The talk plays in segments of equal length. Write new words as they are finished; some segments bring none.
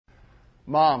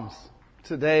Moms,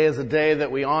 today is a day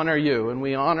that we honor you and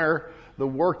we honor the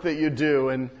work that you do.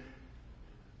 And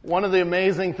one of the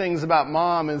amazing things about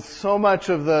mom is so much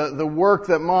of the work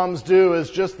that moms do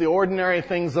is just the ordinary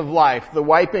things of life. The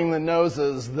wiping the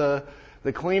noses, the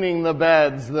cleaning the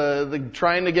beds, the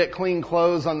trying to get clean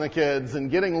clothes on the kids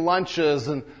and getting lunches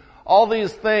and all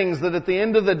these things that at the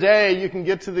end of the day, you can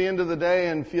get to the end of the day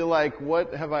and feel like,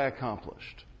 what have I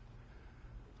accomplished?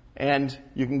 And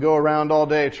you can go around all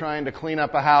day trying to clean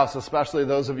up a house, especially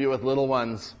those of you with little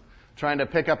ones, trying to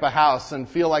pick up a house and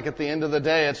feel like at the end of the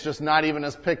day it's just not even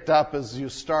as picked up as you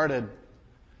started.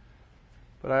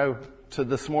 But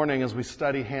this morning as we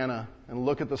study Hannah and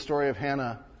look at the story of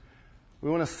Hannah, we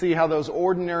want to see how those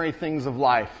ordinary things of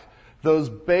life, those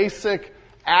basic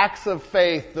acts of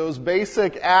faith, those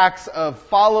basic acts of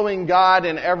following God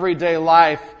in everyday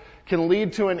life can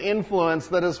lead to an influence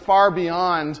that is far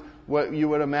beyond what you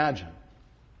would imagine.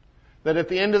 That at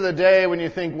the end of the day, when you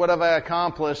think, what have I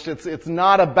accomplished? It's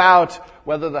not about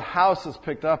whether the house is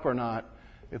picked up or not.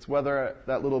 It's whether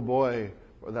that little boy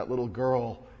or that little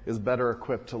girl is better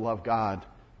equipped to love God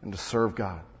and to serve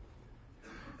God.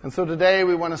 And so today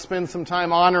we want to spend some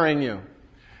time honoring you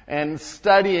and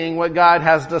studying what God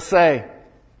has to say.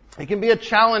 It can be a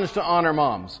challenge to honor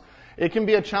moms. It can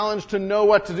be a challenge to know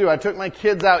what to do. I took my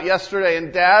kids out yesterday,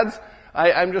 and dads,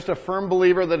 I'm just a firm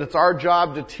believer that it's our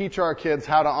job to teach our kids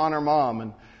how to honor mom.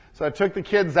 And so I took the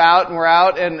kids out, and we're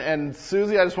out, and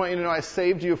Susie, I just want you to know I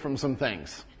saved you from some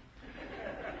things.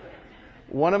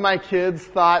 One of my kids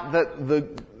thought that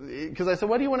because I said,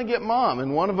 what do you want to get mom?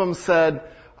 And one of them said,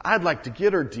 I'd like to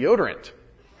get her deodorant.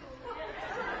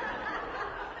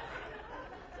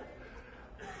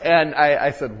 And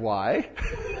I said, why?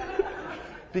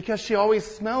 Because she always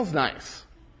smells nice.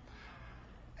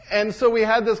 And so we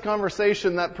had this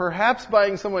conversation that perhaps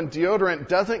buying someone deodorant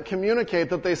doesn't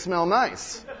communicate that they smell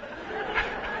nice.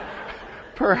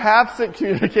 Perhaps it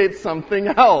communicates something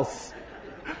else.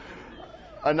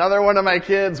 Another one of my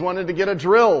kids wanted to get a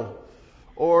drill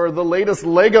or the latest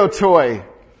Lego toy,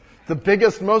 the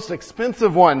biggest, most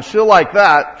expensive one. She'll like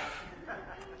that.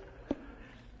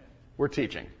 We're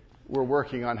teaching. We're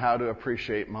working on how to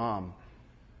appreciate mom.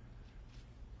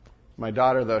 My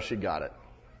daughter, though, she got it.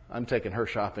 I'm taking her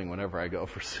shopping whenever I go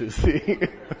for Susie.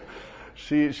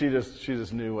 She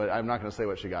just knew what, I'm not going to say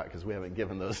what she got because we haven't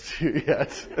given those to you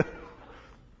yet.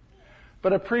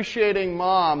 But appreciating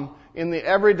mom in the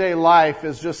everyday life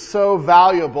is just so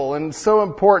valuable and so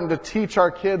important to teach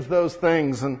our kids those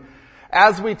things. And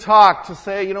as we talk to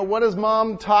say, what has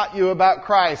mom taught you about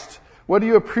Christ? What do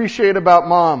you appreciate about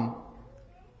mom?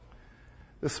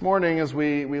 This morning as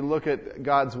we look at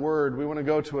God's Word, we want to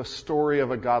go to a story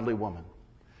of a godly woman.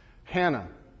 Hannah,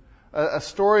 a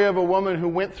story of a woman who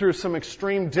went through some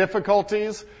extreme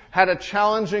difficulties, had a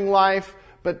challenging life,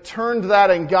 but turned that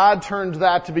and God turned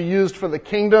that to be used for the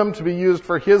kingdom, to be used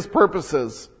for His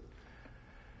purposes.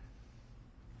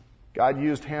 God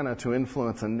used Hannah to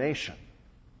influence a nation.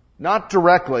 Not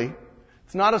directly.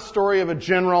 It's not a story of a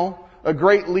general, a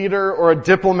great leader, or a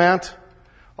diplomat,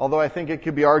 although I think it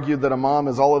could be argued that a mom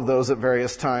is all of those at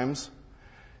various times.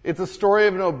 It's a story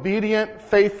of an obedient,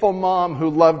 faithful mom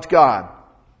who loved God.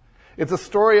 It's a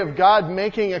story of God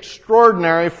making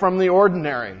extraordinary from the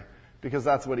ordinary, because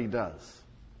that's what He does.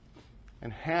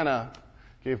 And Hannah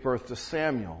gave birth to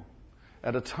Samuel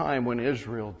at a time when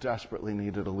Israel desperately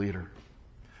needed a leader.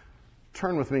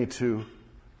 Turn with me to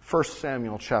 1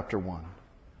 Samuel chapter 1.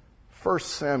 1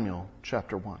 Samuel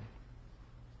chapter 1.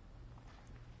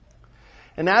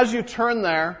 And as you turn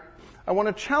there, I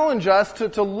want to challenge us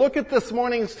to look at this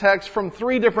morning's text from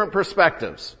three different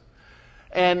perspectives.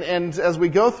 And as we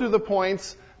go through the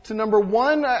points, to number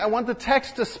one, I want the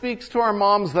text to speak to our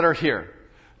moms that are here.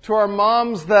 To our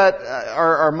moms that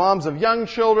are moms of young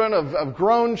children, of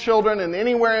grown children, and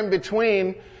anywhere in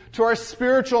between. To our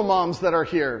spiritual moms that are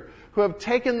here, who have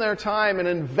taken their time and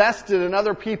invested in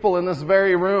other people in this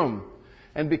very room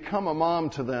and become a mom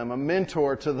to them, a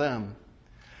mentor to them.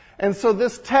 And so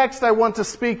this text, I want to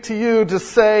speak to you to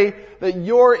say that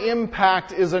your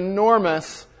impact is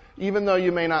enormous, even though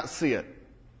you may not see it.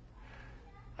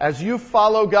 As you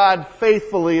follow God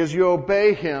faithfully, as you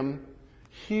obey Him,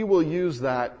 He will use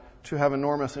that to have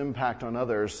enormous impact on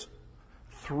others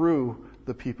through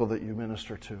the people that you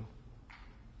minister to.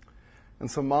 And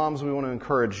so moms, we want to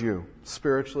encourage you,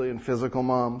 spiritually and physical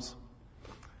moms.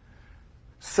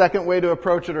 Second way to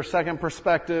approach it, or second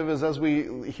perspective, is as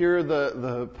we hear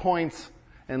the points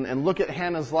and look at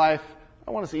Hannah's life,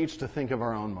 I want us each to think of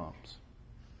our own moms.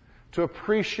 To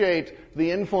appreciate the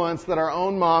influence that our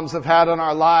own moms have had on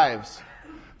our lives.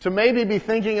 To maybe be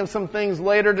thinking of some things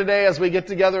later today as we get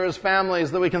together as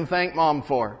families that we can thank mom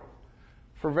for.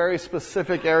 for very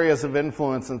specific areas of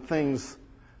influence and things,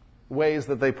 ways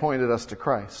that they pointed us to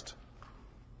Christ.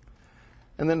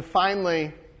 And then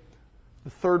finally, the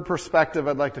third perspective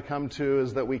I'd like to come to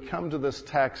is that we come to this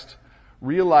text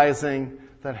realizing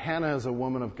that Hannah is a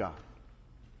woman of God.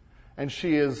 And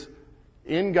she is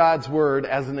in God's Word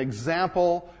as an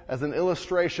example, as an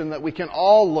illustration that we can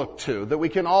all look to, that we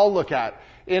can all look at.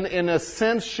 In a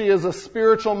sense, she is a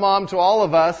spiritual mom to all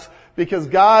of us because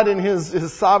God in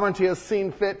His sovereignty has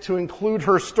seen fit to include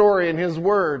her story in His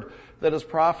Word that is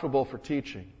profitable for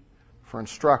teaching, for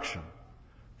instruction,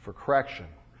 for correction,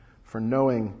 for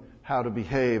knowing how to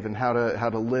behave and how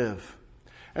to live.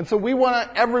 And so we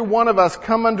want to, every one of us,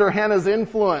 come under Hannah's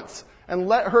influence and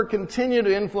let her continue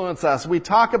to influence us. We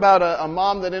talk about a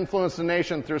mom that influenced a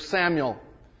nation through Samuel.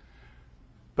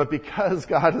 But because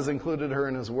God has included her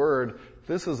in His Word,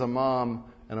 this is a mom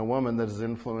and a woman that is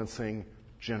influencing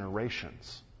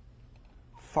generations,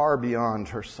 far beyond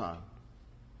her son,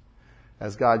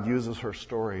 as God uses her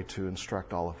story to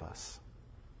instruct all of us.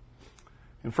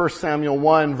 In 1 Samuel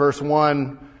 1, verses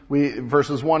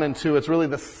 1 and 2, it's really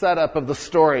the setup of the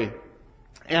story.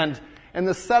 And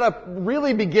the setup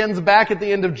really begins back at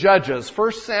the end of Judges.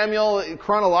 1 Samuel,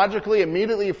 chronologically,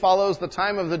 immediately follows the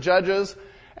time of the Judges.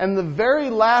 And the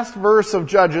very last verse of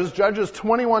Judges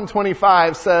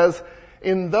 21:25, says,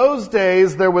 "In those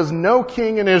days there was no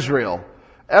king in Israel.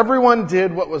 Everyone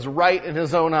did what was right in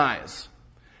his own eyes."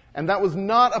 And that was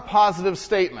not a positive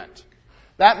statement.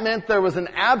 That meant there was an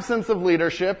absence of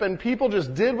leadership and people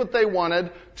just did what they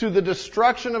wanted to the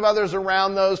destruction of others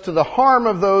around those, to the harm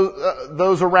of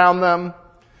those around them.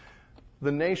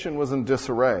 The nation was in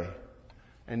disarray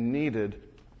and needed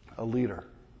a leader.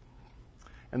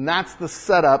 And that's the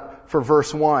setup for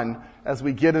verse 1 as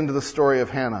we get into the story of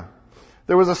Hannah.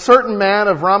 There was a certain man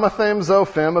of Ramathaim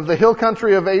Zophim of the hill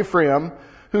country of Ephraim,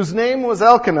 whose name was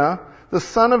Elkanah, the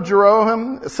son of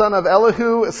Jeroham, son of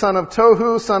Elihu, son of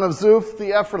Tohu, son of Zuph,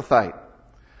 the Ephrathite.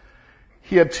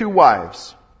 He had 2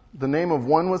 wives. The name of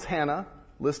one was Hannah,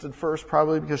 listed first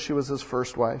probably because she was his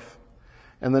first wife.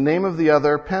 And the name of the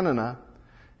other, Peninnah.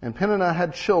 And Peninnah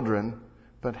had children,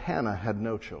 but Hannah had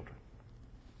no children.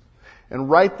 And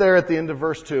right there at the end of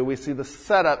verse 2, we see the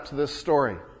setup to this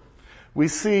story. We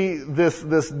see this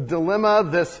dilemma,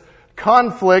 this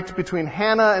conflict between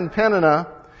Hannah and Peninnah.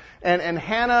 And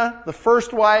Hannah, the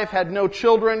first wife, had no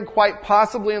children, quite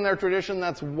possibly in their tradition.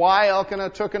 That's why Elkanah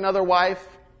took another wife.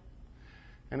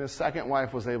 And his second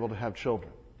wife was able to have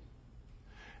children.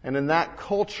 And in that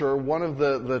culture, one of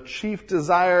the chief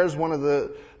desires, one of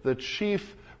the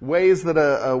chief ways that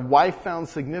a wife found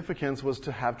significance was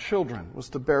to have children, was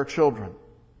to bear children.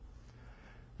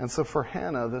 And so for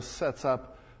Hannah, this sets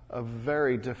up a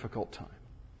very difficult time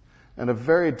and a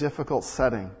very difficult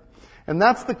setting. And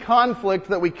that's the conflict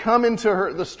that we come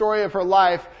into the story of her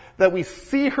life, that we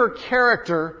see her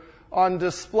character on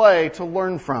display to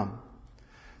learn from.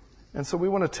 And so we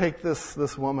want to take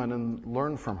this woman and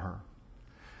learn from her.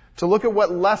 To look at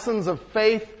what lessons of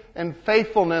faith and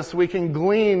faithfulness we can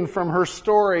glean from her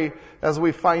story as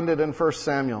we find it in 1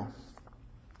 Samuel.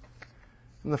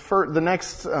 And the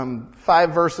next 5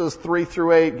 verses, 3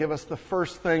 through 8, give us the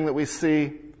first thing that we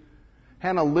see.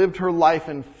 Hannah lived her life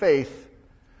in faith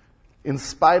in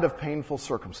spite of painful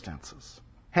circumstances.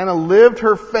 Hannah lived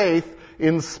her faith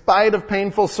in spite of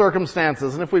painful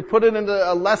circumstances. And if we put it into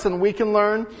a lesson we can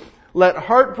learn, let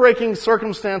heartbreaking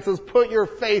circumstances put your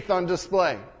faith on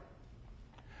display.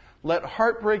 Let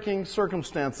heartbreaking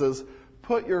circumstances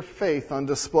put your faith on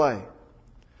display.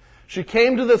 She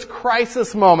came to this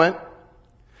crisis moment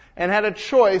and had a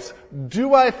choice.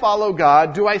 Do I follow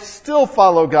God? Do I still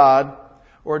follow God?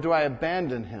 Or do I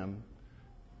abandon Him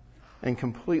and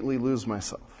completely lose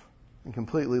myself and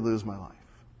completely lose my life?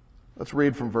 Let's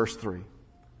read from verse 3.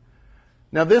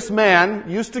 Now this man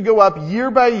used to go up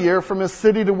year by year from his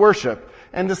city to worship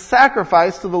and to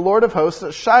sacrifice to the Lord of hosts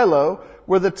at Shiloh,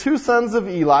 where the 2 sons of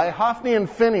Eli, Hophni and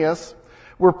Phinehas,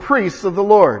 were priests of the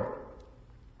Lord.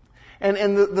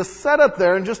 And the setup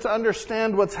there, and just to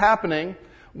understand what's happening,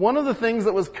 one of the things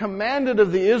that was commanded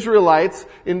of the Israelites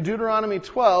in Deuteronomy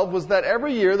 12 was that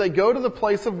every year they go to the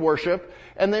place of worship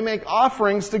and they make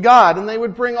offerings to God. And they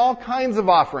would bring all kinds of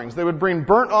offerings. They would bring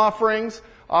burnt offerings,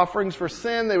 offerings for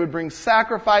sin. They would bring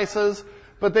sacrifices,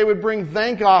 but they would bring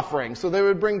thank offerings. So they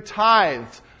would bring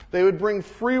tithes. They would bring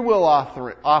free will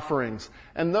offerings.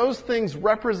 And those things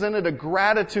represented a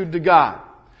gratitude to God.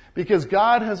 Because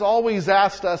God has always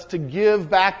asked us to give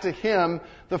back to Him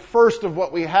the first of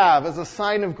what we have as a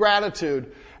sign of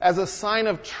gratitude, as a sign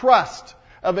of trust,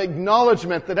 of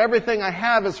acknowledgement that everything I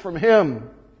have is from Him.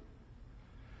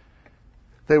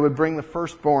 They would bring the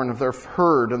firstborn of their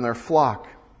herd and their flock.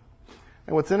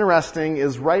 And what's interesting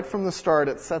is right from the start,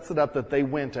 it sets it up that they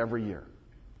went every year.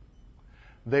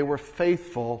 They were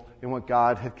faithful in what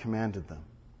God had commanded them.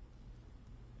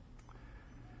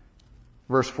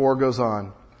 Verse 4 goes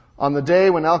on. On the day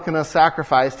when Elkanah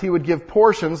sacrificed, he would give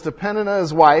portions to Peninnah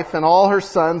his wife and all her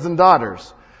sons and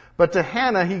daughters. But to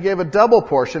Hannah he gave a double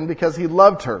portion because he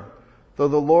loved her, though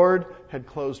the Lord had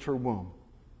closed her womb.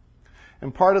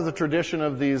 And part of the tradition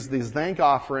of these thank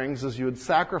offerings is you would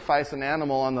sacrifice an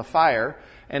animal on the fire,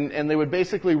 and they would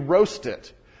basically roast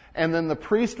it. And then the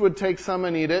priest would take some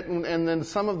and eat it, and then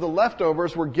some of the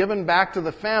leftovers were given back to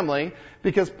the family,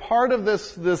 because part of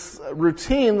this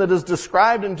routine that is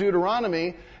described in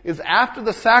Deuteronomy is after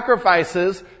the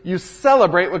sacrifices, you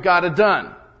celebrate what God had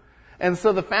done. And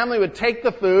so the family would take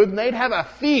the food, and they'd have a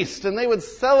feast, and they would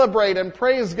celebrate and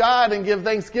praise God and give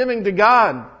thanksgiving to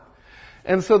God.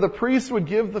 And so the priest would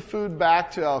give the food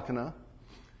back to Elkanah.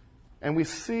 And we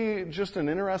see just an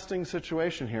interesting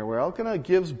situation here where Elkanah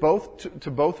gives both to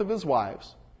both of his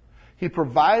wives. He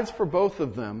provides for both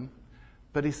of them,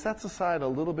 but he sets aside a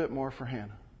little bit more for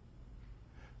Hannah.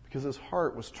 Because his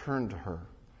heart was turned to her,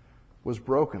 was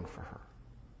broken for her.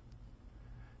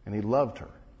 And he loved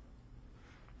her.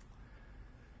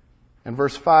 And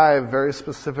verse 5 very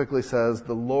specifically says,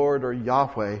 the Lord or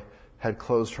Yahweh had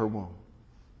closed her womb.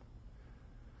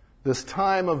 This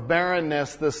time of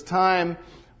barrenness, this time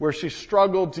where she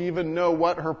struggled to even know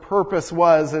what her purpose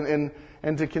was and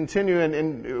to continue,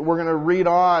 and we're going to read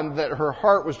on that her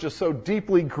heart was just so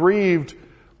deeply grieved,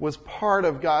 was part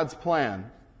of God's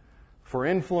plan for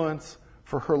influence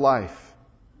for her life.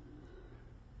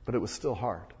 But it was still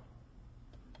hard.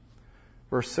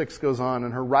 Verse 6 goes on,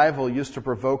 and her rival used to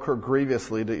provoke her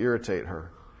grievously to irritate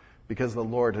her because the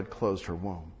Lord had closed her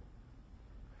womb.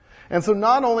 And so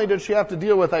not only did she have to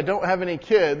deal with, I don't have any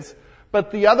kids,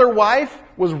 but the other wife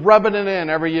was rubbing it in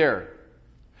every year.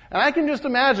 And I can just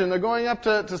imagine they're going up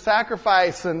to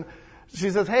sacrifice, and she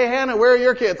says, hey, Hannah, where are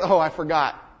your kids? Oh, I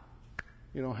forgot.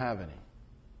 You don't have any.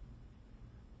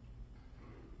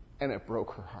 And it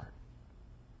broke her heart.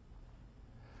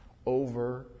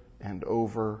 Over and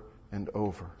over and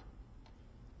over.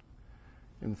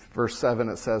 In verse 7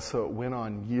 it says, so it went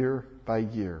on year by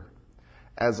year.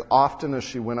 As often as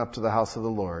she went up to the house of the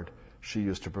Lord, she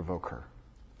used to provoke her.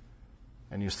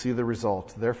 And you see the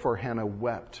result. Therefore Hannah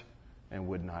wept and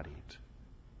would not eat.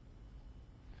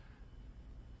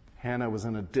 Hannah was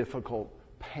in a difficult,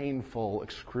 painful,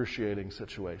 excruciating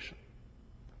situation.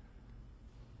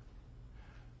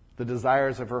 The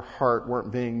desires of her heart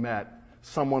weren't being met.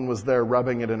 Someone was there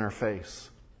rubbing it in her face.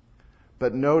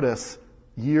 But notice,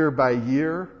 year by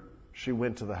year, she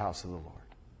went to the house of the Lord.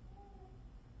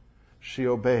 She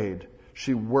obeyed.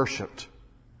 She worshiped.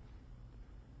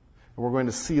 And we're going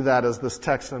to see that as this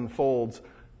text unfolds.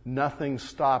 Nothing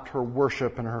stopped her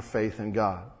worship and her faith in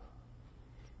God.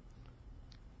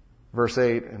 Verse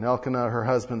 8, and Elkanah, her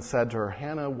husband, said to her,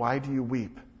 Hannah, why do you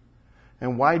weep?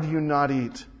 And why do you not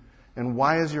eat? And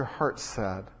why is your heart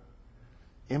sad?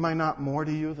 Am I not more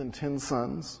to you than 10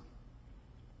 sons?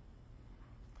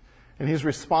 And he's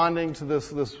responding to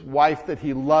this wife that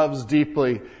he loves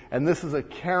deeply. And this is a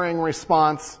caring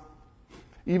response,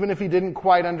 even if he didn't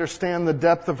quite understand the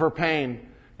depth of her pain,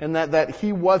 and that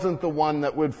he wasn't the one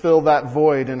that would fill that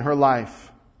void in her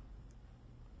life.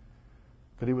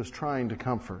 But he was trying to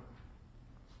comfort.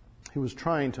 He was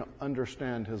trying to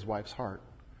understand his wife's heart.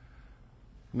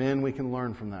 Men, we can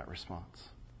learn from that response.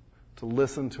 To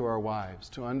listen to our wives,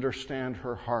 to understand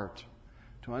her heart,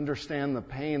 to understand the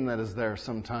pain that is there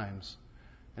sometimes,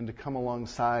 and to come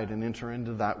alongside and enter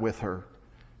into that with her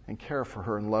and care for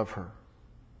her and love her.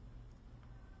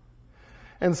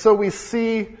 And so we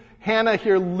see Hannah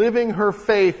here living her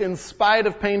faith in spite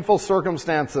of painful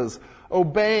circumstances,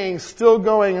 obeying, still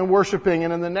going and worshiping.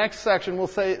 And in the next section, we'll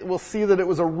see that it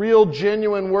was a real,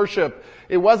 genuine worship.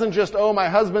 It wasn't just, oh, my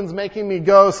husband's making me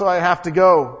go, so I have to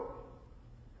go.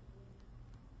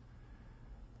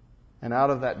 And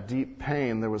out of that deep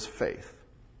pain, there was faith.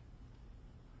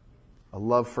 A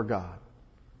love for God.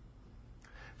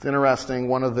 It's interesting,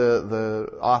 one of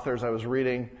the authors I was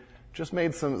reading just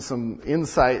made some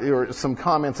insight or some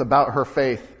comments about her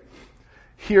faith.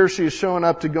 Here she's shown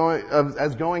up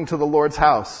as going to the Lord's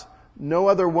house. No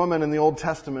other woman in the Old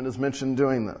Testament is mentioned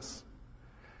doing this.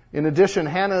 In addition,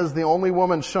 Hannah is the only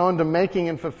woman shown to making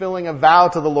and fulfilling a vow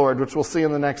to the Lord, which we'll see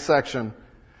in the next section.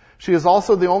 She is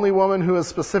also the only woman who is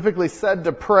specifically said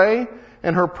to pray,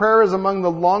 and her prayer is among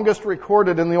the longest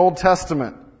recorded in the Old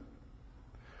Testament.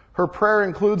 Her prayer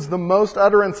includes the most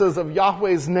utterances of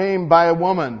Yahweh's name by a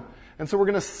woman. And so we're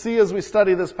going to see as we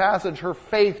study this passage, her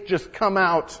faith just come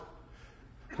out.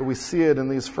 But we see it in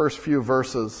these first few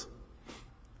verses.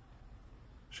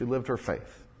 She lived her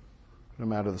faith, no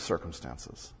matter the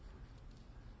circumstances.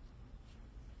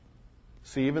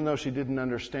 See, even though she didn't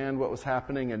understand what was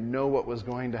happening and know what was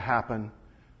going to happen,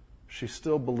 she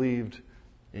still believed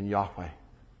in Yahweh,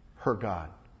 her God.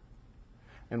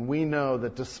 And we know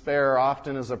that despair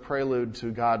often is a prelude to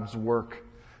God's work,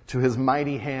 to His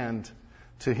mighty hand,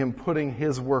 to Him putting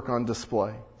His work on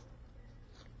display.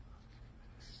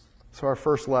 So our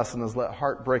first lesson is let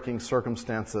heartbreaking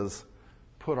circumstances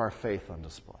put our faith on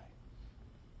display.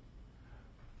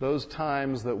 Those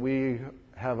times that we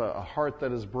have a heart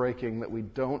that is breaking, that we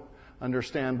don't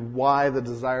understand why the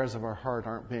desires of our heart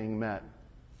aren't being met,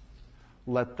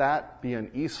 let that be an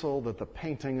easel that the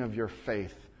painting of your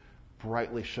faith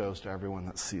brightly shows to everyone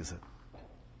that sees it.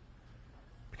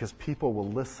 Because people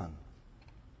will listen.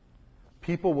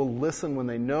 People will listen when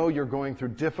they know you're going through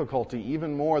difficulty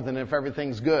even more than if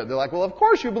everything's good. They're like, well, of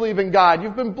course you believe in God.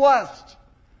 You've been blessed.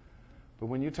 But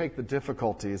when you take the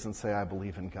difficulties and say, I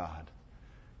believe in God,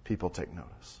 people take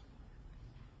notice.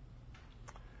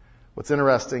 What's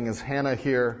interesting is Hannah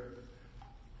here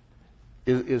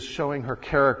is showing her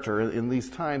character in these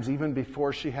times, even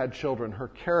before she had children. Her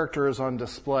character is on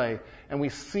display. And we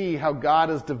see how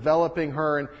God is developing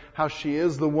her and how she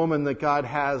is the woman that God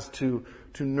has to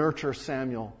nurture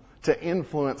Samuel, to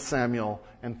influence Samuel,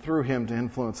 and through him to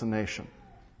influence a nation.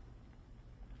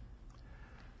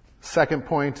 Second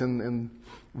point in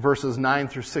verses 9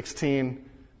 through 16,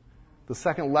 the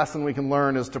second lesson we can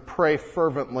learn is to pray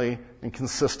fervently and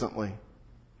consistently.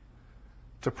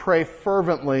 To pray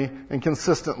fervently and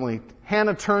consistently.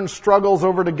 Hannah turned struggles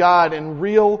over to God in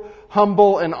real,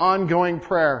 humble, and ongoing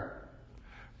prayer.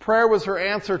 Prayer was her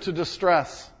answer to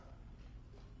distress.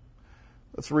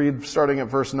 Let's read starting at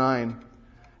verse 9.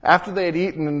 After they had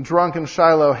eaten and drunk in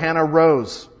Shiloh, Hannah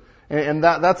rose. And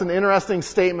that's an interesting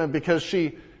statement because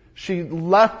she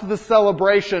left the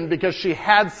celebration because she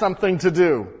had something to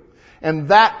do. And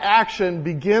that action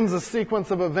begins a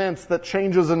sequence of events that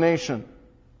changes a nation.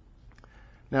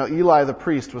 Now Eli the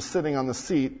priest was sitting on the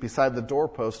seat beside the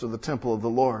doorpost of the temple of the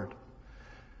Lord.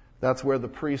 That's where the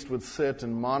priest would sit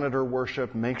and monitor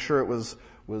worship, make sure it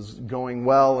was going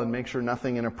well, and make sure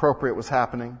nothing inappropriate was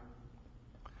happening.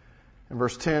 In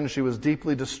verse 10, she was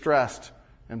deeply distressed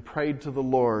and prayed to the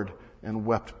Lord and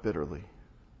wept bitterly.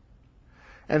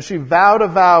 And she vowed a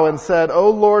vow and said, O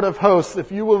Lord of hosts,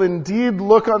 if you will indeed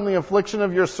look on the affliction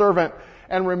of your servant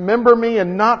and remember me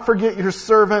and not forget your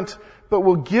servant, but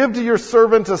will give to your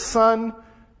servant a son,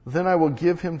 then I will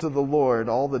give him to the Lord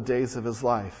all the days of his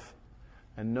life,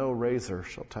 and no razor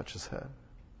shall touch his head.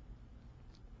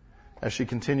 As she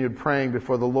continued praying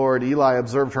before the Lord, Eli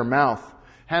observed her mouth.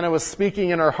 Hannah was speaking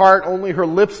in her heart, only her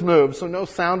lips moved, so no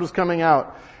sound was coming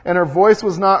out, and her voice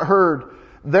was not heard.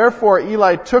 Therefore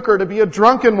Eli took her to be a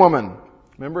drunken woman.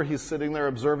 Remember, he's sitting there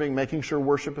observing, making sure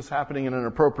worship is happening in an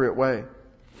appropriate way.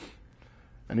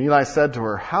 And Eli said to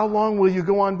her, how long will you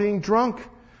go on being drunk?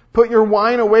 Put your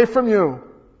wine away from you.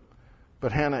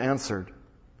 But Hannah answered,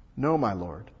 no, my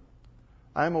Lord.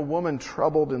 I am a woman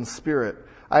troubled in spirit.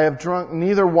 I have drunk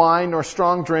neither wine nor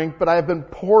strong drink, but I have been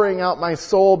pouring out my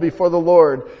soul before the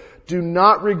Lord. Do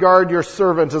not regard your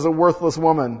servant as a worthless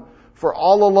woman, for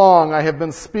all along I have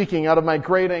been speaking out of my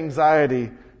great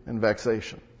anxiety and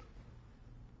vexation.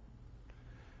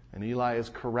 And Eli is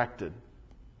corrected.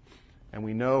 And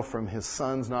we know from his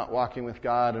sons not walking with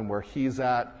God and where he's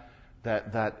at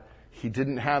that he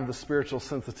didn't have the spiritual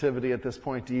sensitivity at this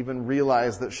point to even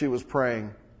realize that she was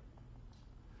praying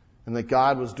and that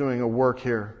God was doing a work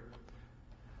here.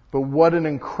 But what an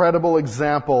incredible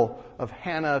example of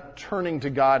Hannah turning to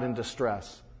God in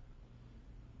distress.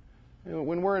 You know,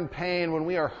 when we're in pain, when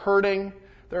we are hurting,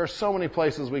 there are so many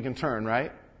places we can turn,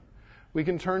 right? We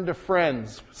can turn to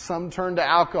friends. Some turn to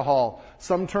alcohol.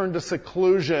 Some turn to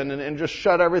seclusion and just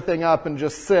shut everything up and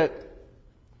just sit.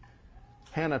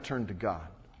 Hannah turned to God.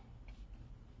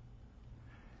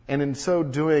 And in so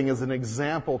doing is an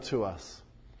example to us.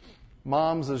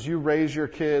 Moms, as you raise your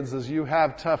kids, as you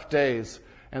have tough days,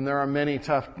 and there are many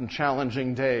tough and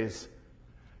challenging days,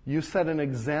 you set an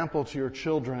example to your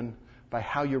children by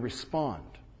how you respond.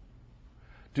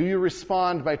 Do you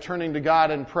respond by turning to God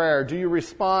in prayer? Do you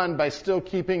respond by still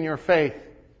keeping your faith?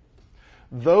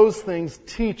 Those things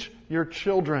teach your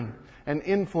children and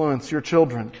influence your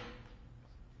children.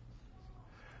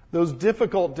 Those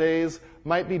difficult days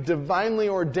might be divinely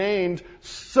ordained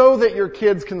so that your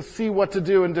kids can see what to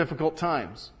do in difficult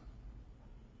times.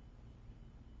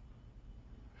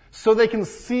 So they can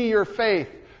see your faith.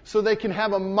 So they can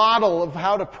have a model of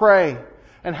how to pray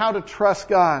and how to trust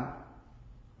God.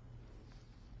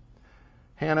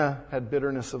 Hannah had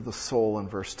bitterness of the soul in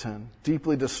verse 10.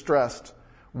 Deeply distressed,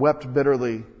 wept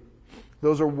bitterly.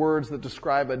 Those are words that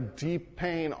describe a deep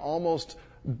pain, almost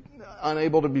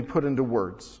unable to be put into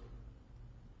words.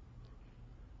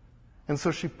 And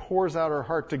so she pours out her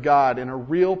heart to God in a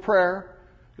real prayer.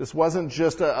 This wasn't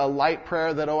just a light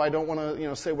prayer that, I don't want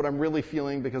to, say what I'm really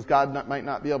feeling because God might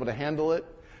not be able to handle it.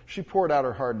 She poured out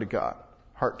her heart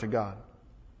to God.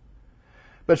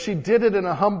 But she did it in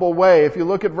a humble way. If you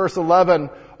look at verse 11,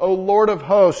 O Lord of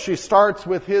hosts, she starts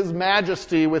with His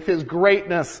majesty, with His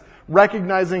greatness,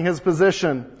 recognizing His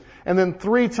position. And then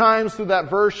 3 times through that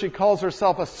verse, she calls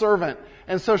herself a servant.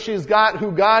 And so she's got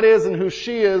who God is and who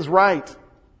she is right.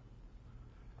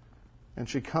 And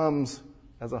she comes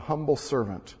as a humble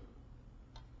servant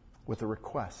with a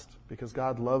request, because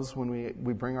God loves when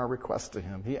we bring our request to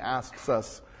Him. He asks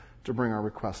us to bring our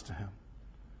request to Him.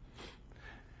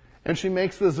 And she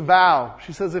makes this vow.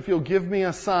 She says, if you'll give me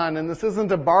a son, and this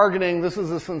isn't a bargaining, this is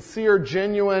a sincere,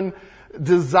 genuine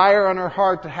desire on her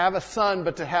heart to have a son,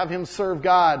 but to have him serve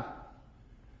God.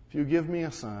 If you give me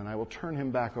a son, I will turn him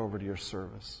back over to your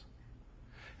service.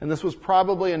 And this was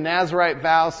probably a Nazirite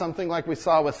vow, something like we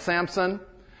saw with Samson.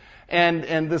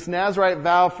 And this Nazirite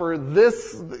vow for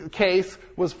this case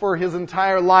was for his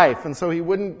entire life. And so he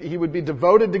would be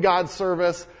devoted to God's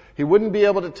service. He wouldn't be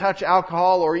able to touch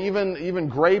alcohol or even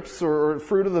grapes or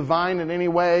fruit of the vine in any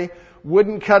way.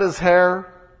 Wouldn't cut his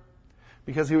hair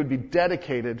because he would be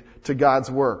dedicated to God's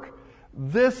work.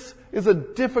 This is a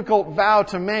difficult vow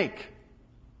to make.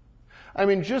 I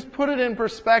mean, just put it in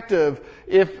perspective.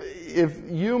 If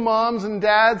you moms and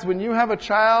dads, when you have a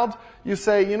child, you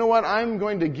say, you know what, I'm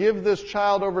going to give this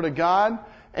child over to God,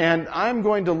 and I'm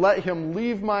going to let him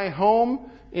leave my home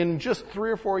in just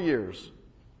 3 or 4 years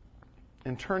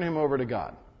and turn him over to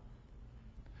God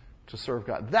to serve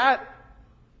God. That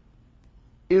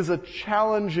is a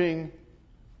challenging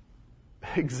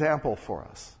example for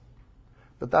us.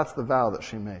 But that's the vow that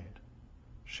she made.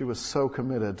 She was so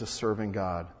committed to serving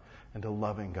God and to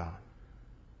loving God.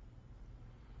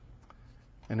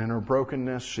 And in her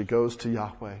brokenness, she goes to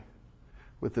Yahweh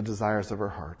with the desires of her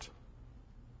heart.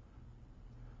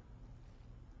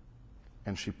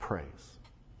 And she prays.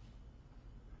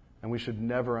 And we should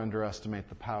never underestimate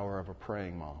the power of a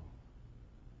praying mom.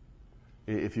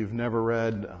 If you've never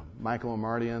read Michael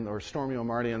Omartian or Stormy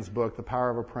Omartian's book, The Power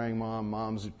of a Praying Mom,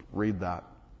 moms, read that.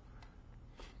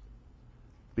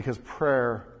 Because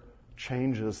prayer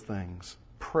changes things.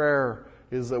 Prayer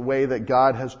is a way that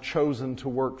God has chosen to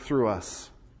work through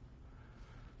us.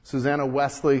 Susanna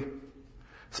Wesley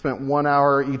spent 1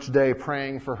 hour each day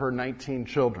praying for her 19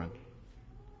 children.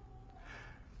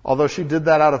 Although she did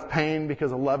that out of pain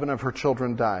because 11 of her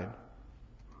children died.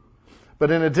 But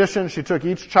in addition, she took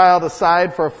each child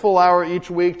aside for a full hour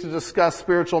each week to discuss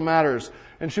spiritual matters.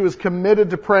 And she was committed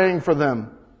to praying for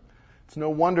them. It's no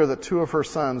wonder that 2 of her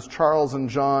sons, Charles and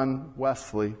John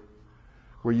Wesley,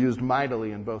 were used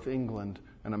mightily in both England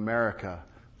and America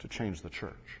to change the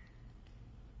church.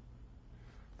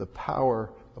 The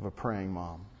power of a praying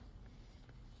mom.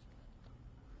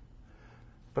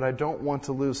 But I don't want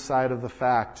to lose sight of the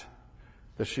fact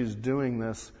that she's doing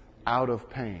this out of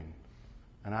pain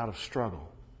and out of struggle.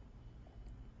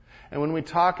 And when we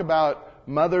talk about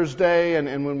Mother's Day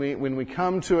and when we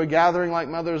come to a gathering like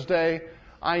Mother's Day,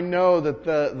 I know that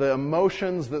the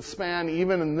emotions that span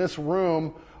even in this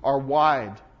room are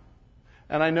wide.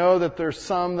 And I know that there's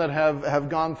some that have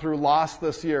gone through loss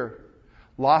this year.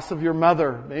 Loss of your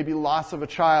mother, maybe loss of a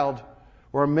child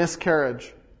or a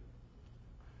miscarriage.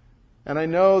 And I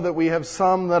know that we have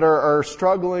some that are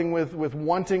struggling with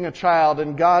wanting a child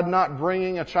and God not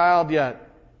bringing a child yet.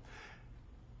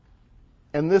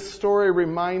 And this story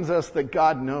reminds us that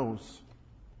God knows.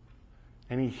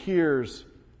 And He hears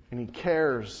and He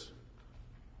cares.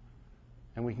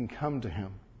 And we can come to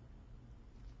Him.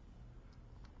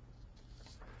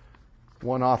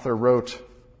 One author wrote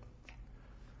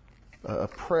a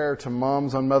prayer to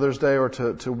moms on Mother's Day or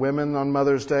to women on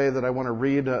Mother's Day that I want to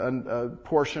read a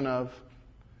portion of,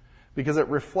 because it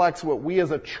reflects what we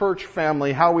as a church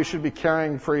family, how we should be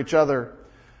caring for each other.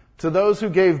 To those who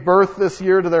gave birth this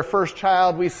year to their first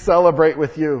child, we celebrate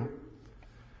with you.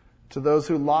 To those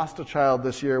who lost a child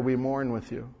this year, we mourn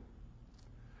with you.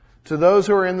 To those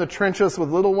who are in the trenches with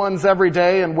little ones every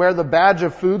day and wear the badge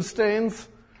of food stains,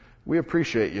 we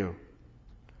appreciate you.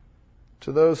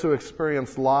 To those who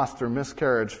experienced loss through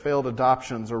miscarriage, failed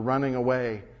adoptions, or running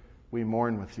away, we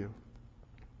mourn with you.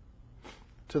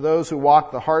 To those who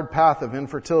walk the hard path of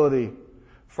infertility,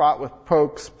 fraught with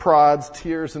pokes, prods,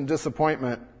 tears, and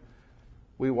disappointment,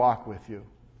 we walk with you.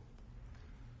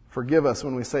 Forgive us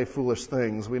when we say foolish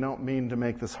things. We don't mean to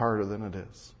make this harder than it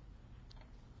is.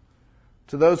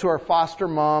 To those who are foster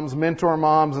moms, mentor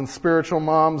moms, and spiritual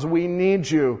moms, we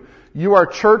need you. You are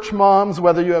church moms,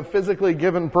 whether you have physically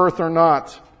given birth or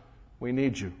not. We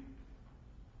need you.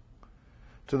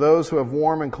 To those who have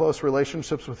warm and close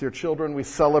relationships with your children, we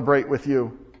celebrate with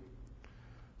you.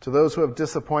 To those who have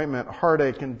disappointment,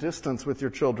 heartache, and distance with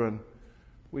your children,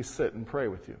 we sit and pray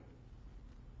with you.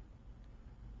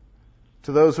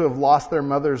 To those who have lost their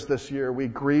mothers this year, we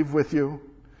grieve with you.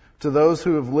 To those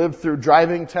who have lived through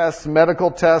driving tests, medical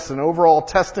tests, and overall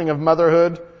testing of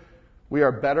motherhood, we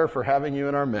are better for having you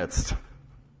in our midst.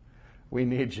 We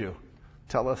need you.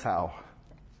 Tell us how.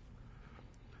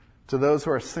 To those who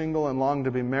are single and long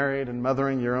to be married and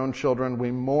mothering your own children,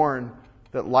 we mourn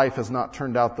that life has not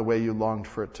turned out the way you longed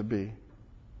for it to be.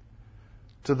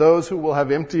 To those who will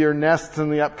have emptier nests in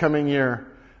the upcoming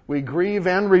year, we grieve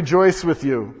and rejoice with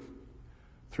you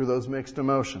through those mixed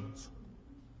emotions.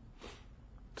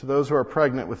 To those who are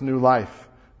pregnant with new life,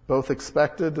 both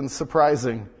expected and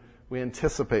surprising, we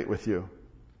anticipate with you.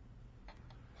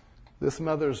 This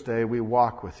Mother's Day, we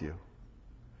walk with you.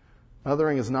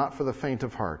 Mothering is not for the faint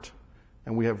of heart,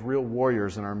 and we have real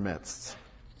warriors in our midst.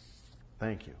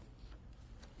 Thank you.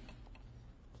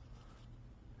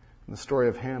 And the story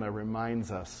of Hannah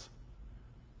reminds us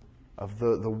of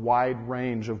the wide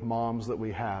range of moms that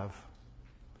we have.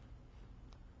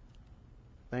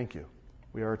 Thank you.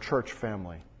 We are a church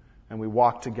family, and we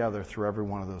walk together through every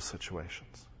one of those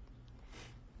situations.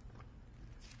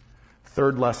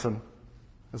 Third lesson,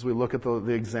 as we look at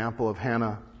the example of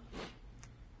Hannah,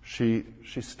 she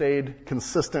stayed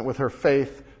consistent with her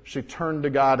faith. She turned to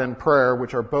God in prayer,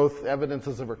 which are both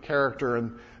evidences of her character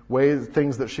and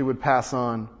things that she would pass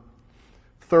on.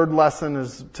 Third lesson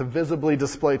is to visibly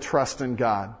display trust in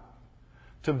God.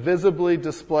 To visibly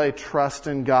display trust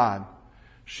in God.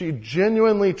 She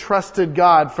genuinely trusted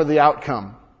God for the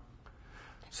outcome.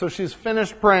 So she's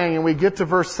finished praying, and we get to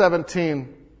verse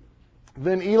 17.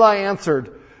 Then Eli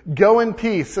answered, "Go in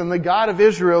peace, and the God of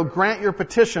Israel grant your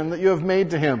petition that you have made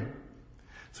to him."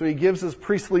 So he gives his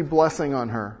priestly blessing on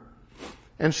her.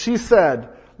 And she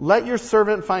said, "Let your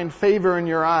servant find favor in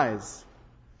your eyes."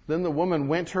 Then the woman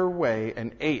went her way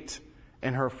and ate,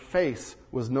 and her face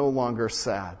was no longer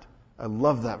sad. I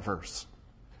love that verse.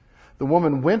 The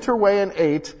woman went her way and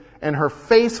ate, and her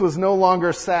face was no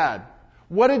longer sad.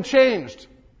 What had changed?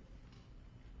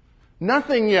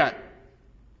 Nothing yet.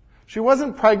 She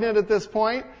wasn't pregnant at this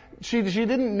point. She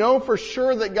didn't know for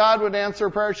sure that God would answer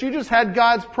prayer. She just had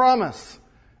God's promise,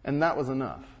 and that was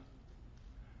enough.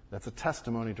 That's a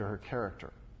testimony to her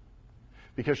character,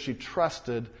 because she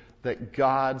trusted that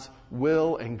God's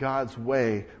will and God's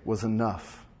way was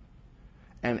enough.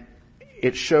 And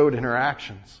it showed in her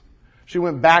actions. She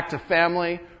went back to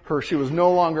family. She was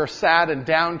no longer sad and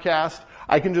downcast.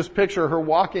 I can just picture her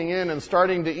walking in and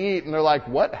starting to eat, and they're like,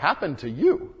 "What happened to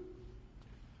you?"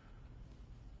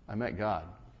 I met God.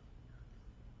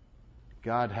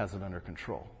 God has it under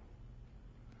control.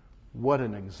 What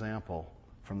an example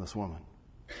from this woman.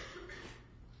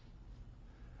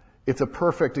 It's a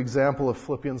perfect example of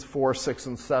Philippians 4, 6,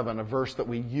 and 7, a verse that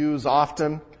we use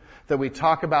often, that we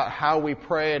talk about how we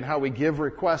pray and how we give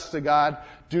requests to God.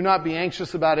 Do not be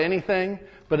anxious about anything,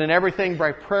 but in everything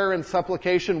by prayer and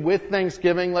supplication with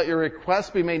thanksgiving, let your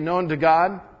requests be made known to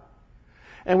God.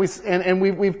 And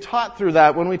we've taught through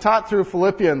that. When we taught through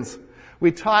Philippians,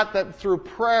 we taught that through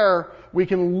prayer, we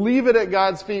can leave it at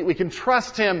God's feet, we can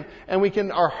trust Him,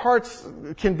 and our hearts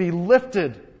can be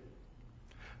lifted.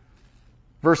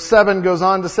 Verse 7 goes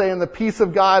on to say, "And the peace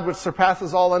of God, which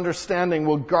surpasses all understanding,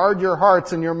 will guard your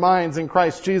hearts and your minds in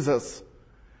Christ Jesus."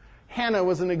 Hannah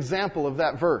was an example of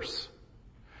that verse.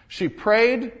 She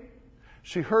prayed,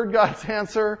 she heard God's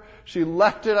answer, she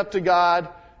left it up to God,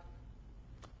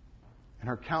 and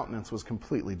her countenance was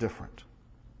completely different.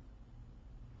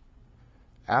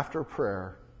 After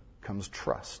prayer comes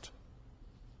trust.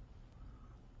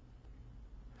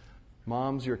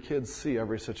 Moms, your kids see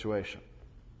every situation.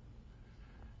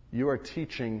 You are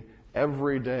teaching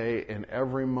every day and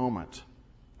every moment.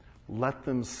 Let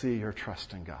them see your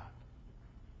trust in God.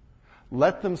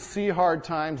 Let them see hard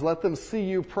times. Let them see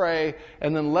you pray.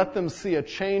 And then let them see a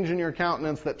change in your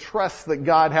countenance that trusts that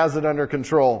God has it under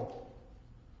control.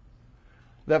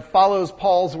 That follows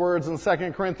Paul's words in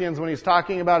 2 Corinthians when he's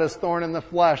talking about his thorn in the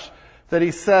flesh. That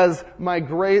he says,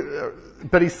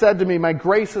 but he said to me, "My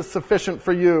grace is sufficient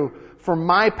for you, for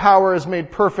my power is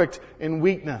made perfect in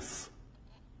weakness."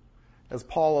 As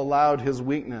Paul allowed his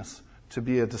weakness to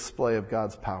be a display of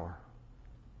God's power.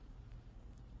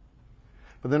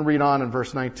 But then read on in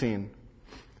verse 19.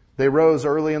 "They rose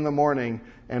early in the morning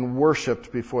and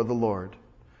worshipped before the Lord.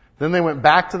 Then they went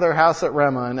back to their house at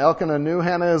Ramah, and Elkanah knew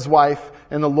Hannah his wife,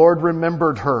 and the Lord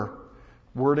remembered her.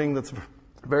 Wording that's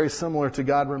very similar to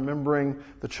God remembering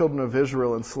the children of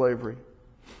Israel in slavery.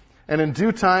 And in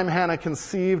due time Hannah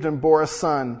conceived and bore a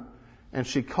son, and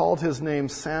she called his name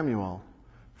Samuel,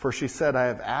 for she said, I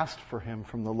have asked for him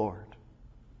from the Lord.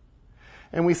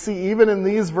 And we see even in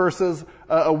these verses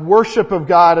a worship of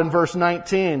God in verse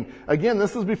 19. Again,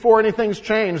 this is before anything's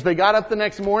changed. They got up the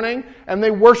next morning and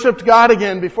they worshiped God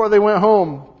again before they went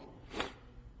home.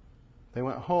 They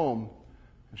went home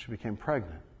and she became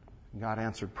pregnant. And God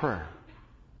answered prayer.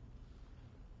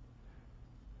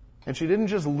 And she didn't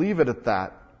just leave it at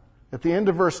that. At the end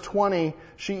of verse 20,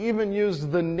 she even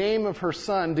used the name of her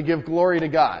son to give glory to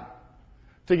God,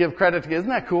 to give credit to God. Isn't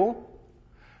that cool?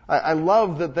 I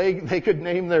love that they could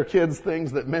name their kids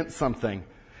things that meant something.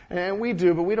 And we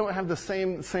do, but we don't have the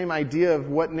same idea of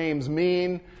what names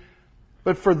mean.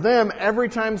 But for them, every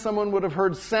time someone would have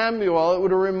heard Samuel, it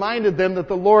would have reminded them that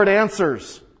the Lord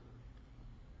answers.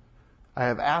 I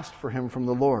have asked for him from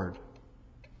the Lord.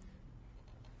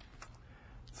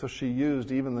 So she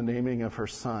used even the naming of her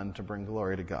son to bring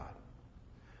glory to God.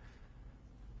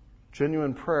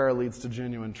 Genuine prayer leads to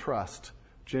genuine trust.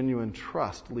 Genuine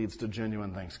trust leads to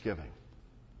genuine thanksgiving.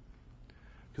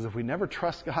 Because if we never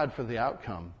trust God for the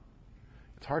outcome,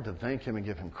 it's hard to thank him and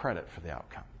give him credit for the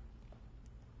outcome.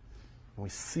 And we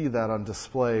see that on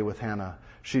display with Hannah.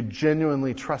 She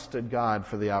genuinely trusted God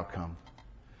for the outcome.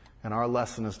 And our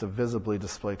lesson is to visibly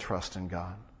display trust in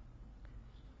God.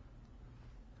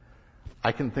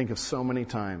 I can think of so many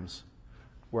times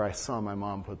where I saw my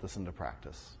mom put this into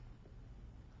practice.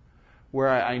 Where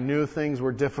I knew things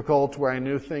were difficult, where I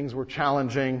knew things were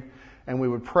challenging, and we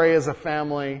would pray as a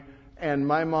family, and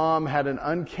my mom had an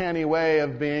uncanny way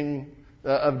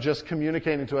of just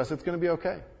communicating to us, it's going to be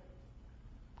okay.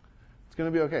 It's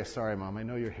going to be okay. Sorry, Mom, I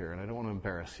know you're here, and I don't want to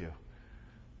embarrass you,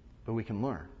 but we can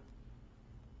learn.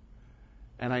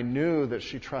 And I knew that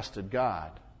she trusted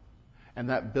God, and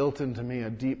that built into me a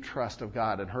deep trust of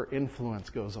God, and her influence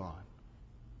goes on.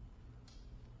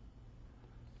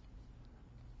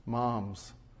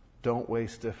 Moms, don't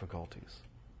waste difficulties.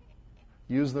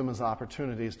 Use them as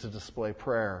opportunities to display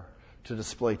prayer, to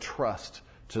display trust,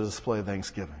 to display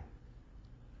thanksgiving.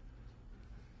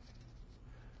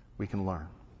 We can learn.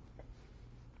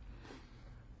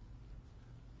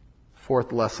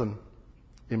 Fourth lesson,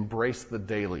 embrace the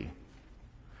daily.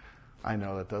 I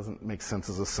know that doesn't make sense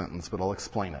as a sentence, but I'll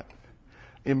explain it.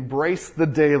 Embrace the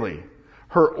daily.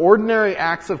 Her ordinary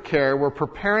acts of care were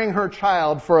preparing her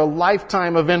child for a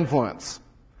lifetime of influence.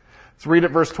 Let's read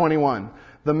it, verse 21.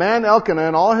 The man Elkanah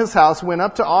and all his house went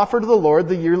up to offer to the Lord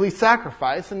the yearly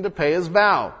sacrifice and to pay his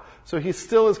vow. So he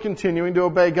still is continuing to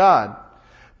obey God.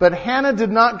 But Hannah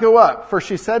did not go up, for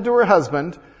she said to her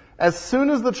husband, as soon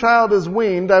as the child is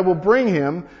weaned, I will bring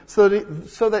him so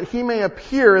that he may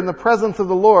appear in the presence of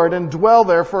the Lord and dwell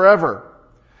there forever.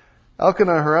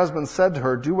 Elkanah, her husband, said to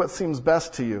her, do what seems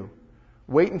best to you.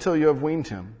 Wait until you have weaned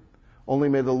him. Only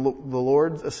may the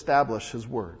Lord establish his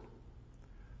word.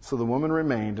 So the woman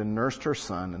remained and nursed her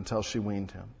son until she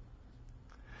weaned him.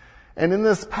 And in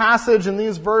this passage, in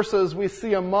these verses, we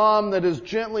see a mom that is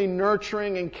gently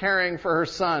nurturing and caring for her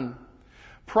son.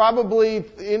 Probably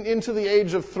into the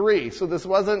age of 3. So this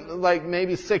wasn't like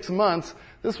maybe 6 months.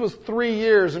 This was 3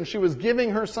 years, and she was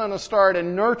giving her son a start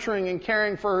and nurturing and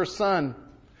caring for her son.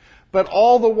 But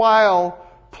all the while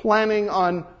planning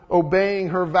on obeying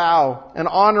her vow and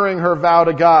honoring her vow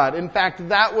to God. In fact,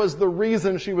 that was the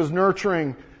reason she was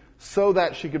nurturing, so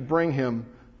that she could bring him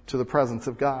to the presence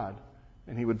of God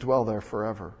and he would dwell there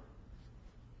forever.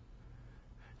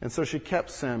 And so she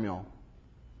kept Samuel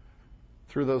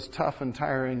through those tough and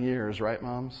tiring years, right,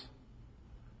 moms?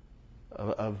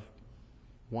 Of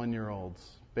 1-year-olds,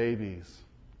 babies,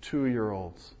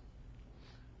 2-year-olds,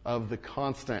 of the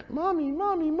constant, mommy,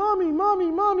 mommy, mommy,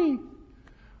 mommy, mommy.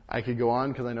 I could go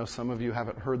on because I know some of you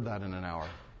haven't heard that in an hour.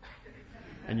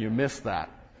 And you missed that.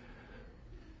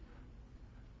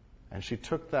 And she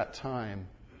took that time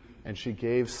and she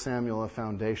gave Samuel a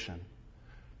foundation.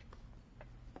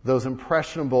 Those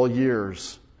impressionable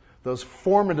years, those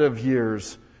formative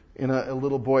years in a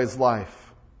little boy's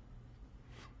life.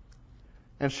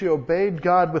 And she obeyed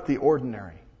God with the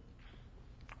ordinary,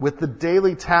 with the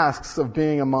daily tasks of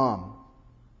being a mom.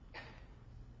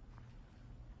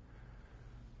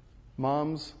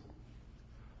 Moms,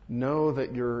 know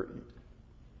that your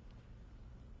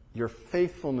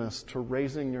faithfulness to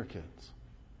raising your kids,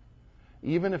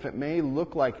 even if it may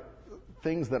look like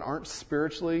things that aren't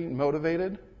spiritually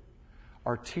motivated,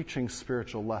 are teaching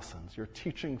spiritual lessons. You're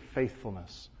teaching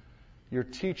faithfulness. You're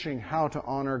teaching how to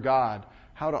honor God,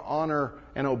 how to honor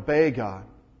and obey God.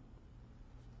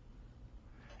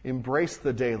 Embrace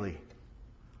the daily.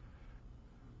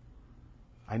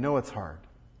 I know it's hard.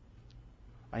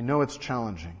 I know it's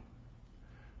challenging.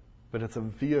 But it's a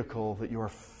vehicle that you are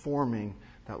forming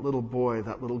that little boy,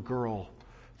 that little girl,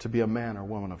 to be a man or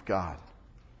woman of God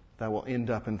that will end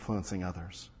up influencing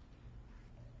others.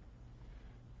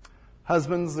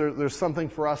 Husbands, there's something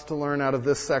for us to learn out of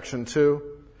this section too.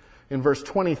 In verse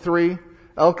 23,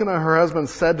 Elkanah, her husband,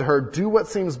 said to her, "Do what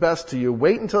seems best to you.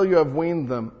 Wait until you have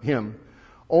weaned him.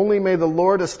 Only may the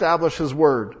Lord establish His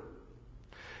word."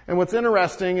 And what's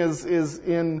interesting is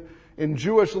in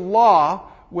Jewish law,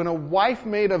 when a wife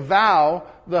made a vow,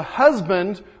 the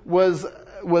husband was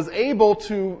able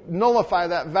to nullify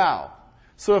that vow.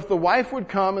 So if the wife would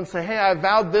come and say, "Hey, I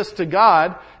vowed this to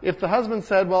God," if the husband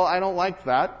said, "Well, I don't like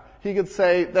that," he could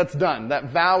say, "That's done. That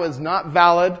vow is not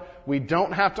valid. We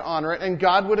don't have to honor it," and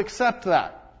God would accept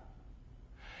that.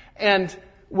 And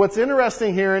what's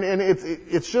interesting here, and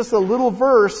it's just a little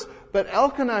verse, but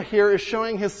Elkanah here is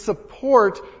showing his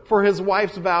support for his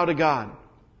wife's vow to God.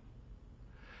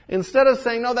 Instead of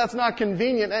saying, "No, that's not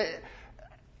convenient,"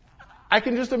 I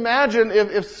can just imagine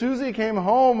if Susie came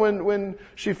home when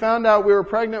she found out we were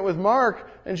pregnant with Mark,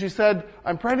 and she said,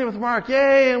 "I'm pregnant with Mark,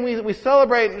 yay!" And we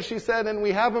celebrate, and she said, "And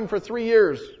we have him for 3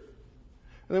 years.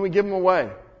 And then we give him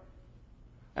away.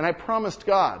 And I promised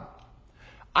God."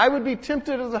 I would be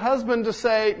tempted as a husband to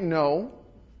say, "No,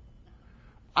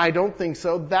 I don't think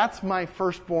so. That's my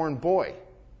firstborn boy."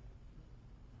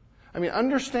 I mean,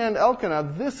 understand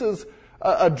Elkanah, this is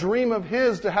a dream of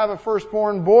his to have a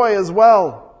firstborn boy as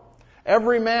well.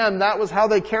 Every man, that was how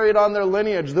they carried on their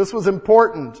lineage. This was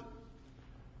important.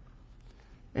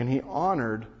 And he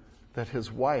honored that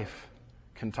his wife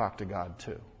can talk to God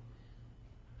too.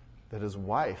 That his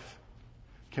wife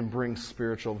can bring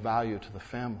spiritual value to the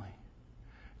family.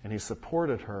 And he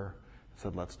supported her and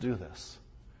said, "Let's do this."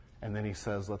 And then he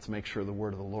says, "Let's make sure the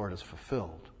word of the Lord is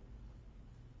fulfilled."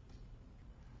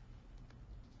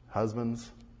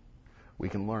 Husbands, we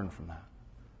can learn from that.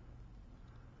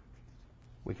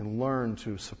 We can learn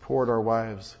to support our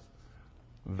wives,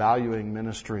 valuing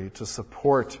ministry, to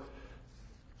support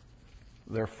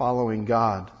their following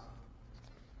God,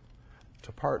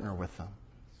 to partner with them.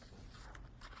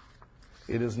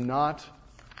 It is not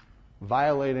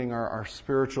violating our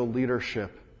spiritual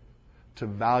leadership to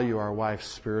value our wife's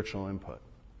spiritual input.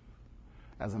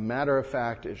 As a matter of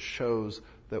fact, it shows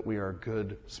that we are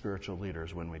good spiritual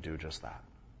leaders when we do just that.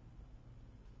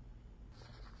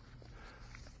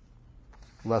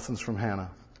 Lessons from Hannah.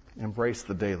 Embrace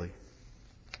the daily.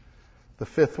 The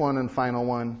fifth one and final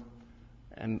one,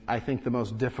 and I think the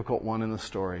most difficult one in the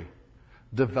story,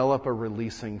 develop a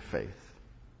releasing faith.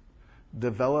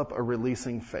 Develop a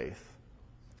releasing faith.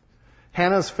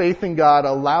 Hannah's faith in God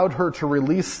allowed her to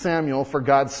release Samuel for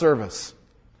God's service.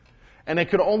 And it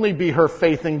could only be her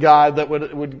faith in God that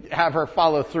would have her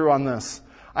follow through on this.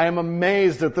 I am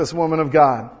amazed at this woman of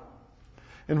God.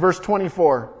 In verse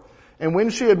 24, "And when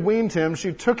she had weaned him,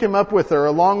 she took him up with her,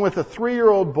 along with a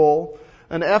 3-year-old bull,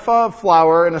 an ephah of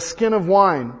flour, and a skin of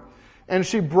wine. And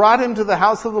she brought him to the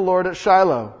house of the Lord at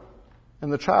Shiloh.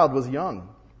 And the child was young.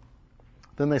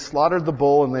 Then they slaughtered the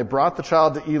bull, and they brought the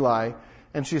child to Eli.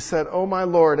 And she said, 'O my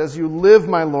Lord, as you live,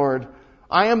 my Lord,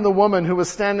 I am the woman who was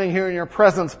standing here in your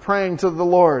presence praying to the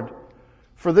Lord.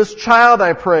 For this child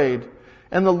I prayed,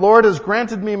 and the Lord has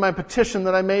granted me my petition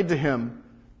that I made to him.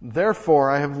 Therefore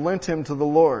I have lent him to the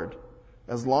Lord.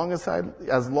 As long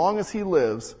as he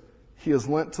lives, he is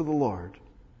lent to the Lord.'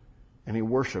 And he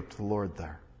worshiped the Lord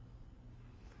there."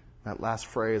 That last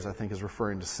phrase, I think, is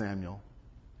referring to Samuel.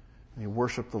 And he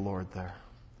worshiped the Lord there.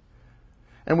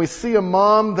 And we see a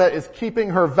mom that is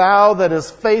keeping her vow, that is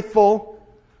faithful.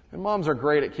 And moms are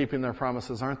great at keeping their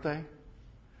promises, aren't they?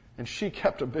 And she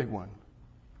kept a big one.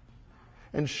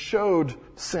 And showed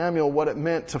Samuel what it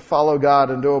meant to follow God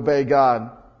and to obey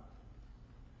God.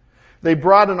 They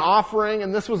brought an offering,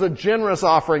 and this was a generous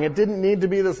offering. It didn't need to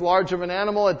be this large of an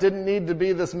animal. It didn't need to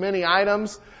be this many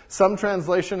items. Some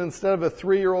translation, instead of a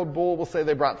 3-year-old bull, will say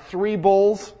they brought 3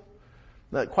 bulls.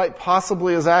 That quite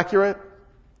possibly is accurate.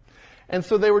 And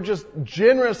so they were just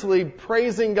generously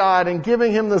praising God and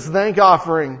giving him this thank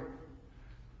offering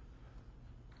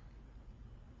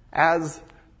as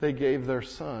they gave their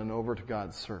son over to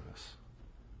God's service.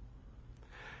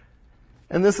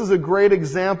 And this is a great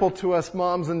example to us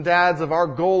moms and dads of our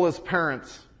goal as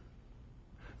parents.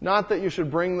 Not that you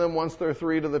should bring them once they're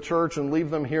 3 to the church and leave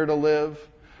them here to live,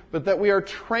 but that we are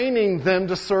training them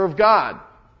to serve God.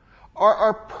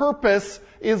 Our purpose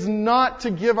is not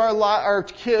to give our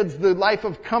kids the life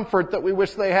of comfort that we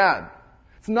wish they had.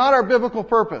 It's not our biblical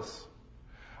purpose.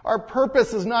 Our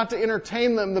purpose is not to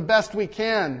entertain them the best we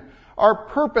can. Our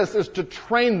purpose is to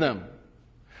train them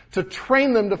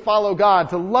to follow God,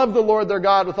 to love the Lord their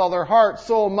God with all their heart,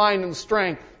 soul, mind, and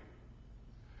strength,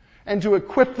 and to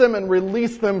equip them and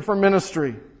release them for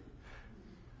ministry.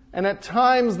 And at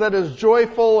times that is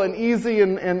joyful and easy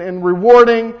and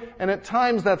rewarding, and at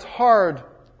times that's hard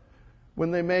when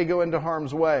they may go into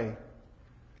harm's way,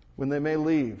 when they may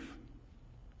leave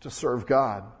to serve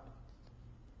God.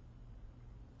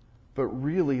 But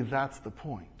really, that's the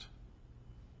point.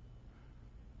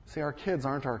 See, our kids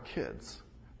aren't our kids.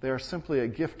 They are simply a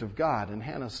gift of God, and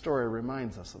Hannah's story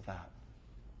reminds us of that.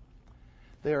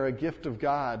 They are a gift of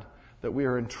God that we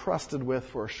are entrusted with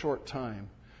for a short time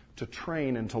to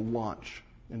train and to launch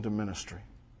into ministry.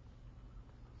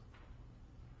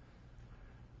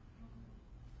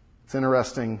 It's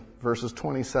interesting, verses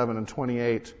 27 and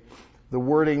 28. The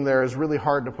wording there is really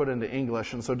hard to put into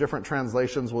English, and so different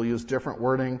translations will use different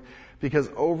wording, because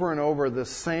over and over this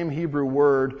same Hebrew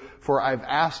word for I've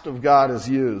asked of God is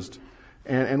used.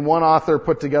 And one author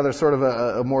put together sort of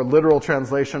a more literal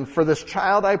translation. For this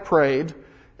child I prayed,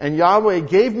 and Yahweh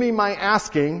gave me my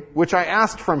asking, which I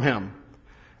asked from him.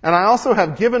 And I also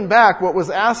have given back what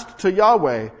was asked to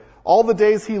Yahweh. All the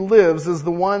days he lives is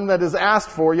the one that is asked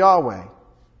for Yahweh.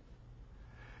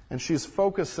 And she's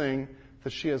focusing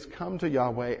that she has come to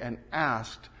Yahweh and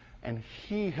asked, and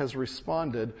he has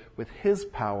responded with his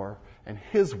power and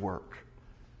his work.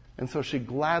 And so she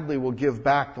gladly will give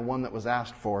back the one that was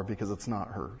asked for because it's not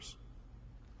hers.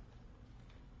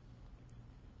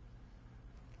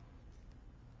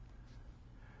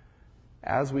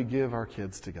 As we give our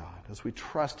kids to God, as we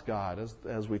trust God,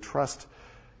 as we trust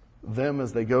them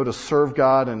as they go to serve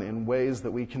God and in ways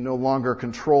that we can no longer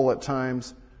control at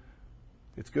times,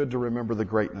 it's good to remember the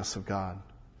greatness of God,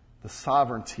 the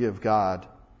sovereignty of God,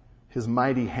 his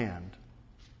mighty hand,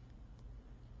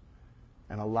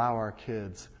 and allow our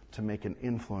kids to make an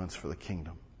influence for the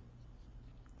kingdom.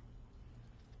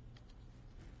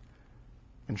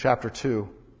 In chapter 2,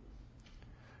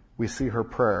 we see her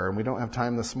prayer, and we don't have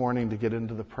time this morning to get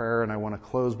into the prayer, and I want to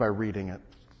close by reading it.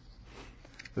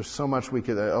 There's so much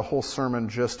a whole sermon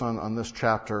just on this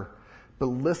chapter, but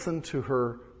listen to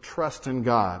her trust in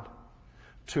God,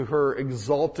 to her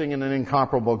exalting in an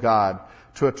incomparable God,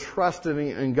 to a trust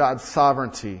in God's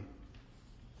sovereignty.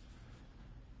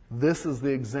 This is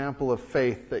the example of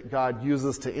faith that God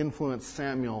uses to influence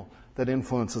Samuel that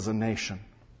influences a nation.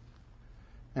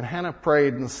 And Hannah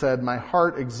prayed and said, my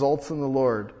heart exults in the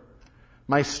Lord.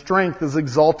 My strength is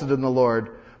exalted in the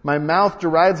Lord. My mouth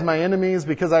derides my enemies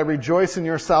because I rejoice in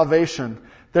your salvation.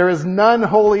 There is none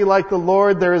holy like the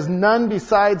Lord. There is none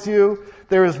besides you.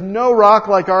 There is no rock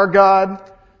like our God.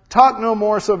 Talk no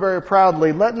more so very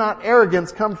proudly. Let not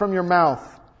arrogance come from your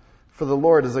mouth. For the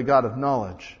Lord is a God of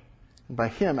knowledge, and by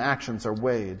him actions are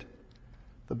weighed.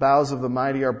 The bows of the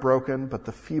mighty are broken, but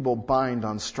the feeble bind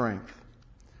on strength.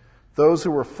 Those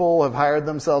who were full have hired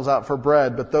themselves out for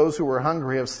bread, but those who were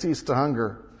hungry have ceased to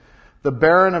hunger. The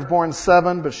barren have borne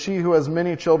 7, but she who has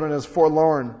many children is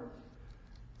forlorn.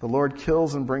 The Lord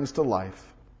kills and brings to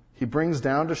life. He brings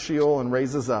down to Sheol and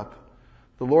raises up.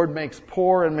 The Lord makes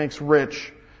poor and makes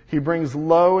rich. He brings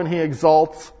low and he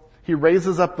exalts. He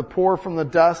raises up the poor from the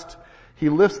dust. He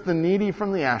lifts the needy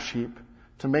from the ash heap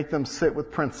to make them sit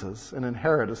with princes and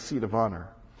inherit a seat of honor.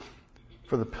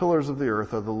 For the pillars of the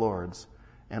earth are the Lord's,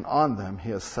 and on them he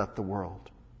has set the world.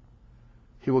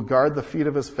 He will guard the feet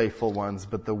of his faithful ones,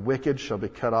 but the wicked shall be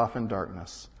cut off in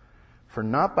darkness. For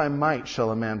not by might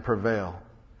shall a man prevail.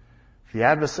 The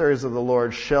adversaries of the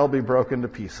Lord shall be broken to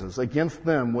pieces. Against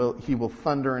them he will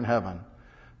thunder in heaven.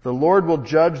 The Lord will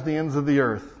judge the ends of the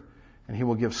earth, and he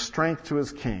will give strength to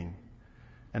his king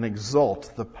and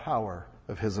exalt the power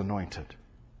of his anointed.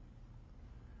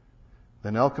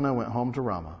 Then Elkanah went home to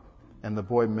Ramah, and the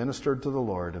boy ministered to the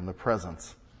Lord in the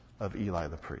presence of Eli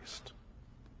the priest.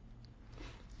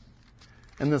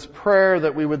 And this prayer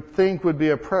that we would think would be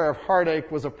a prayer of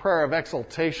heartache was a prayer of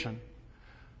exaltation,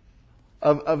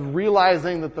 of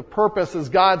realizing that the purpose is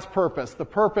God's purpose. The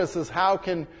purpose is how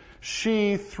can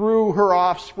she, through her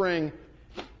offspring,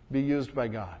 be used by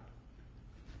God.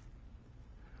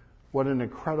 What an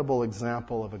incredible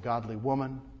example of a godly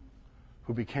woman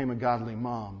who became a godly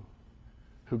mom,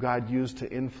 who God used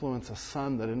to influence a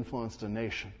son that influenced a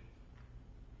nation.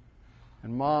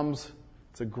 And moms,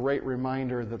 it's a great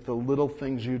reminder that the little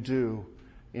things you do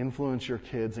influence your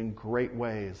kids in great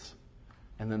ways,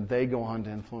 and then they go on to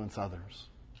influence others.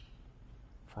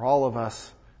 For all of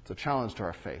us, it's a challenge to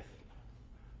our faith,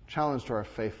 a challenge to our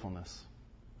faithfulness.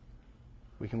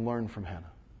 We can learn from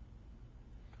Hannah.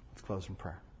 Let's close in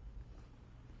prayer.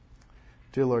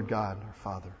 Dear Lord God, our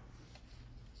Father,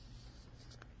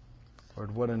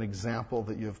 Lord, what an example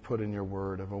that you have put in your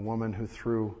word of a woman who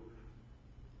through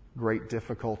great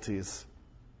difficulties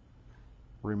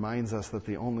reminds us that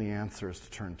the only answer is to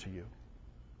turn to you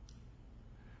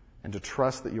and to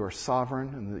trust that you are sovereign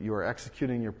and that you are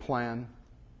executing your plan.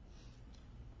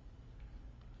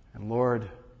 And Lord,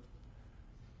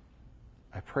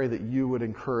 I pray that you would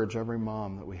encourage every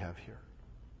mom that we have here,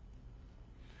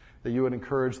 that you would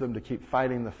encourage them to keep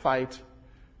fighting the fight,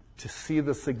 to see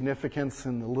the significance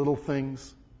in the little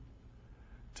things,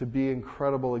 to be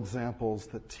incredible examples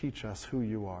that teach us who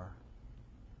you are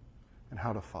and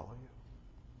how to follow you.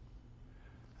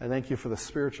 I thank you for the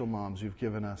spiritual moms you've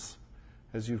given us,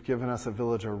 as you've given us at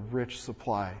Village a rich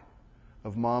supply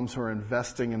of moms who are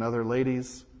investing in other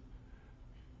ladies,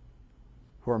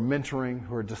 who are mentoring,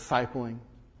 who are discipling,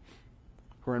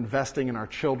 who are investing in our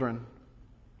children.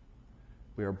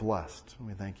 We are blessed, and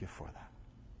we thank you for that.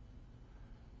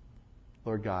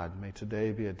 Lord God, may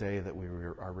today be a day that we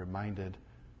are reminded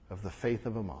of the faith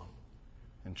of a mom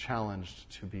and challenged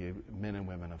to be men and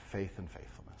women of faith and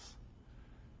faithfulness.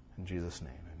 In Jesus'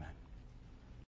 name, amen.